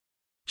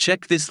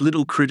Check this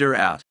little critter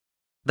out.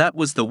 That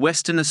was the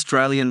Western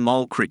Australian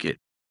mole cricket.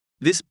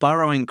 This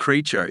burrowing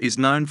creature is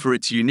known for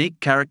its unique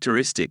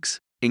characteristics,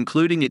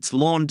 including its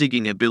lawn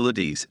digging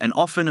abilities and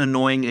often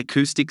annoying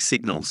acoustic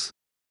signals.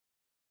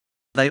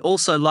 They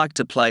also like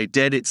to play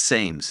dead, it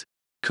seems.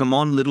 Come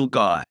on, little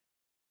guy.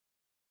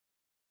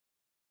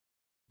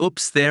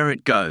 Oops, there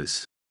it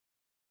goes.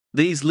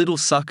 These little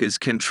suckers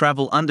can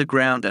travel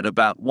underground at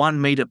about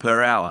 1 meter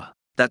per hour.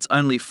 That's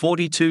only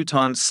 42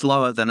 times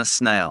slower than a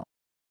snail.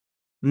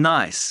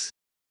 Nice.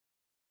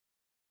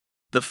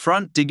 The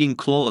front digging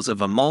claws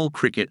of a mole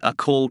cricket are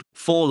called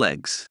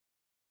forelegs.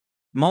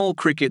 Mole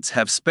crickets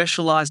have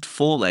specialized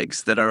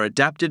forelegs that are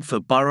adapted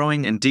for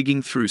burrowing and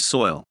digging through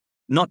soil,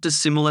 not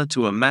dissimilar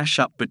to a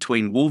mashup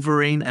between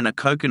wolverine and a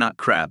coconut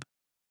crab.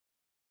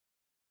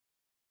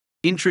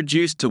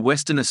 Introduced to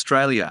Western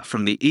Australia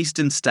from the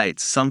eastern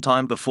states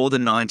sometime before the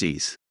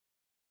 90s.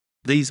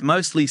 These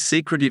mostly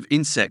secretive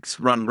insects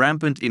run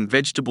rampant in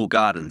vegetable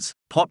gardens,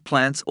 pot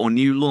plants or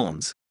new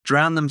lawns,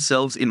 drown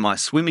themselves in my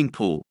swimming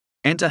pool,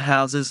 enter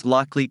houses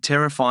likely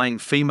terrifying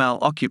female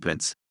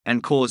occupants,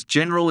 and cause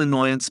general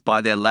annoyance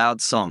by their loud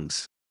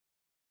songs.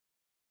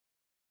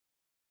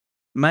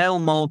 Male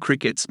mole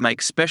crickets make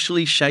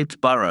specially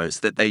shaped burrows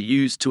that they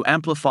use to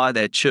amplify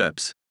their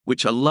chirps,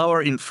 which are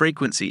lower in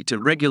frequency to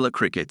regular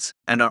crickets,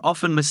 and are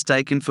often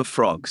mistaken for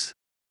frogs,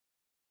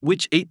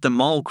 which eat the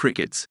mole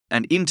crickets,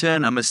 and in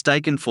turn are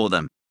mistaken for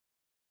them.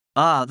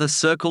 Ah, the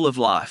circle of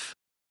life.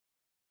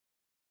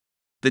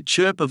 The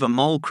chirp of a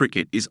mole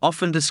cricket is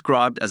often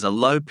described as a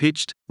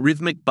low-pitched,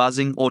 rhythmic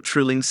buzzing or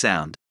trilling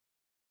sound.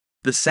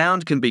 The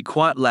sound can be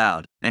quite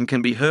loud, and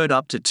can be heard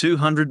up to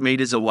 200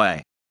 meters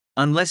away,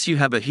 unless you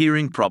have a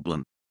hearing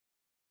problem.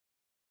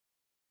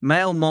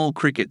 Male mole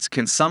crickets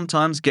can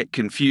sometimes get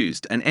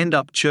confused and end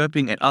up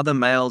chirping at other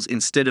males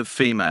instead of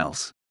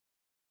females.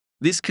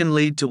 This can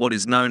lead to what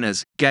is known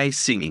as gay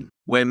singing,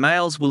 where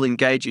males will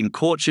engage in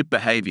courtship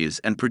behaviors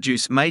and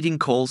produce mating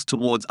calls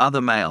towards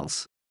other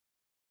males.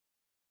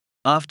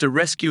 After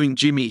rescuing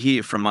Jimmy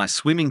here from my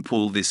swimming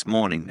pool this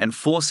morning and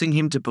forcing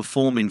him to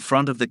perform in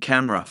front of the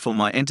camera for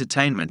my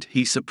entertainment,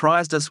 he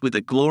surprised us with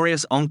a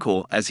glorious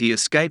encore as he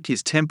escaped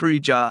his temporary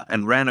jar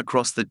and ran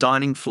across the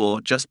dining floor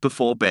just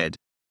before bed.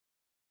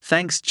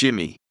 Thanks,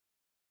 Jimmy.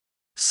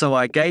 So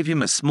I gave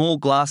him a small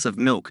glass of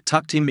milk,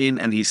 tucked him in,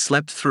 and he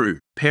slept through.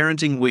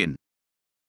 Parenting win.